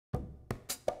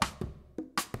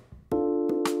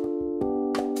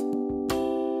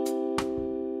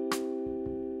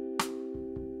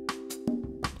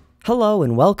Hello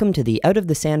and welcome to the Out of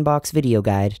the Sandbox video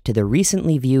guide to the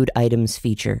recently viewed items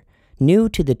feature, new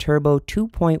to the Turbo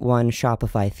 2.1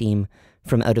 Shopify theme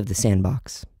from Out of the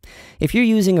Sandbox. If you're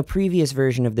using a previous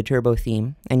version of the Turbo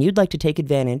theme and you'd like to take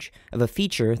advantage of a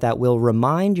feature that will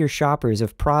remind your shoppers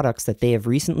of products that they have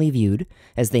recently viewed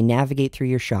as they navigate through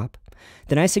your shop,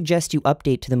 then I suggest you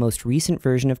update to the most recent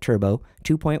version of Turbo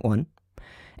 2.1.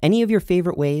 Any of your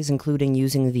favorite ways, including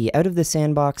using the Out of the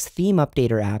Sandbox theme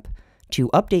updater app, to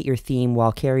update your theme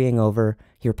while carrying over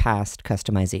your past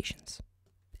customizations.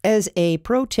 As a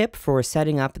pro tip for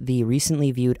setting up the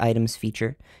recently viewed items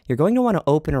feature, you're going to want to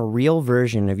open a real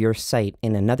version of your site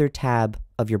in another tab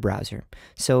of your browser.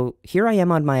 So here I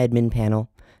am on my admin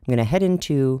panel. I'm going to head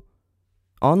into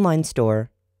Online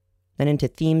Store, then into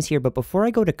Themes here, but before I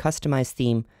go to Customize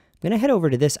Theme, I'm going to head over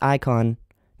to this icon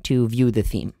to view the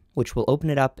theme, which will open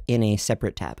it up in a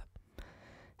separate tab.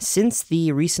 Since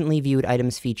the recently viewed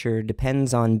items feature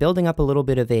depends on building up a little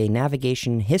bit of a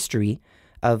navigation history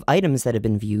of items that have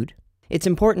been viewed, it's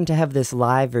important to have this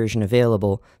live version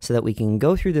available so that we can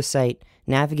go through the site,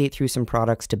 navigate through some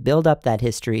products to build up that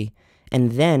history,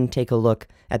 and then take a look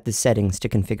at the settings to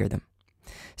configure them.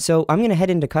 So I'm going to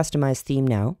head into Customize Theme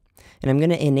now, and I'm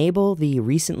going to enable the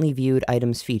recently viewed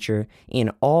items feature in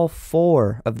all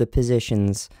 4 of the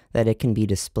positions that it can be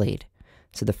displayed.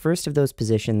 So the first of those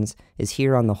positions is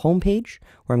here on the home page,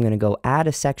 where I'm going to go add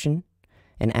a section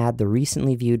and add the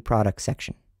recently viewed product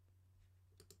section.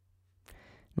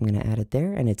 I'm going to add it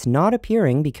there, and it's not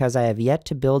appearing because I have yet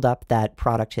to build up that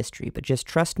product history, but just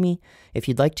trust me, if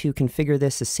you'd like to configure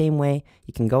this the same way,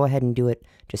 you can go ahead and do it.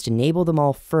 Just enable them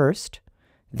all first,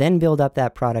 then build up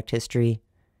that product history,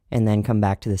 and then come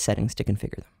back to the settings to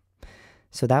configure them.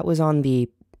 So that was on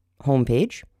the home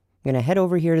page. I'm going to head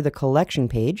over here to the collection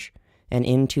page, and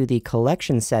into the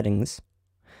collection settings,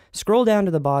 scroll down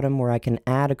to the bottom where I can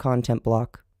add a content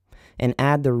block and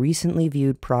add the recently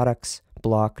viewed products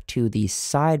block to the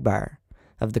sidebar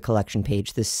of the collection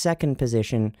page, the second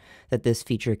position that this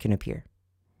feature can appear.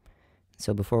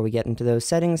 So before we get into those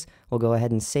settings, we'll go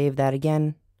ahead and save that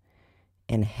again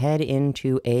and head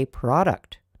into a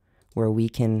product where we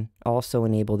can also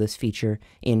enable this feature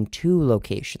in 2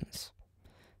 locations.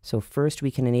 So first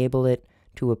we can enable it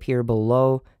to appear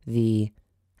below the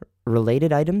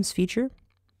related items feature.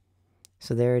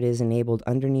 So there it is enabled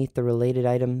underneath the related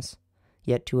items,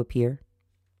 yet to appear.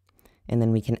 And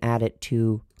then we can add it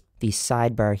to the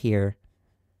sidebar here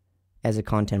as a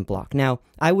content block. Now,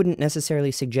 I wouldn't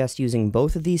necessarily suggest using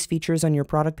both of these features on your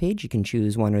product page. You can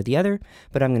choose one or the other,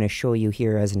 but I'm going to show you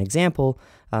here as an example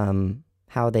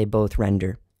how they both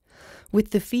render.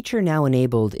 With the feature now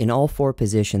enabled in all 4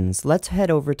 positions, let's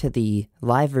head over to the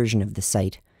live version of the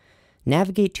site,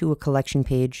 navigate to a collection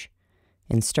page,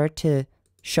 and start to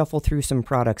shuffle through some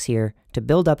products here to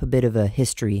build up a bit of a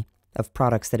history of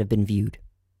products that have been viewed.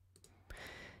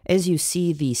 As you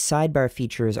see, the sidebar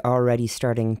feature is already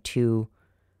starting to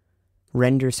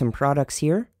render some products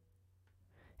here,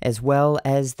 as well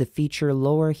as the feature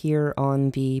lower here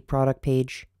on the product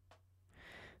page.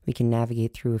 We can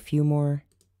navigate through a few more,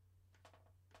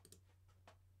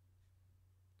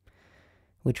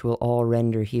 which will all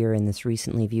render here in this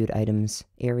recently viewed items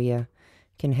area.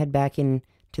 Can head back into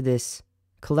this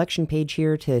collection page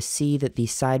here to see that the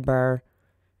sidebar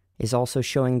is also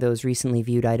showing those recently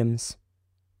viewed items.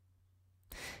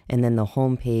 And then the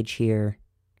home page here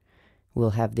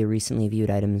will have the recently viewed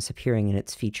items appearing in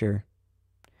its feature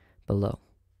below.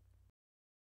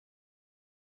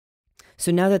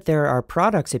 So now that there are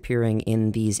products appearing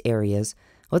in these areas,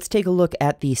 let's take a look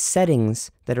at the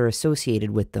settings that are associated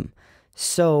with them.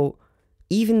 So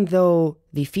even though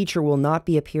the feature will not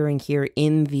be appearing here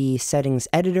in the settings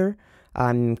editor,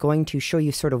 I'm going to show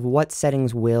you sort of what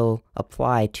settings will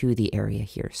apply to the area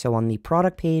here. So on the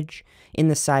product page, in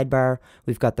the sidebar,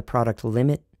 we've got the product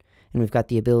limit, and we've got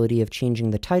the ability of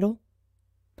changing the title.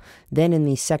 Then in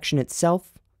the section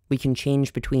itself, we can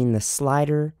change between the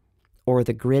slider or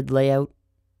the grid layout.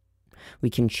 We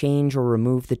can change or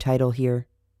remove the title here.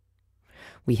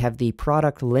 We have the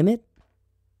product limit,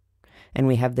 and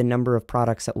we have the number of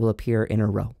products that will appear in a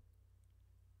row.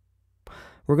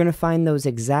 We're going to find those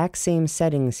exact same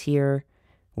settings here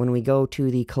when we go to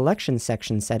the collection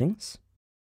section settings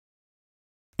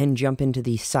and jump into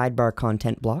the sidebar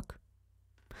content block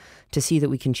to see that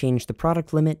we can change the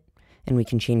product limit and we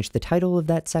can change the title of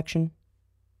that section.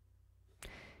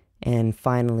 And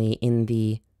finally, in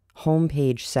the home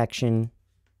page section,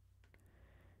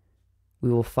 we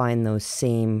will find those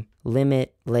same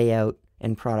limit, layout,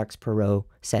 and products per row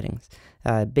settings.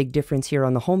 Big difference here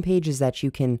on the home page is that you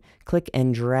can click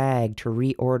and drag to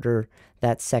reorder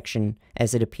that section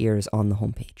as it appears on the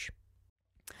home page.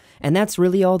 And that's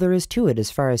really all there is to it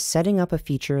as far as setting up a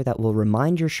feature that will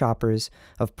remind your shoppers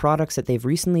of products that they've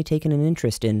recently taken an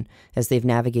interest in as they've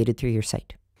navigated through your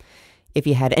site. If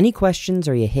you had any questions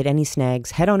or you hit any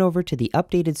snags, head on over to the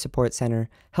updated support center,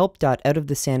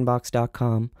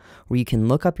 help.outofthesandbox.com, where you can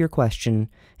look up your question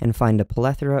and find a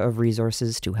plethora of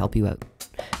resources to help you out.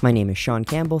 My name is Sean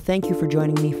Campbell. Thank you for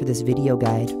joining me for this video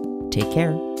guide. Take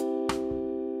care.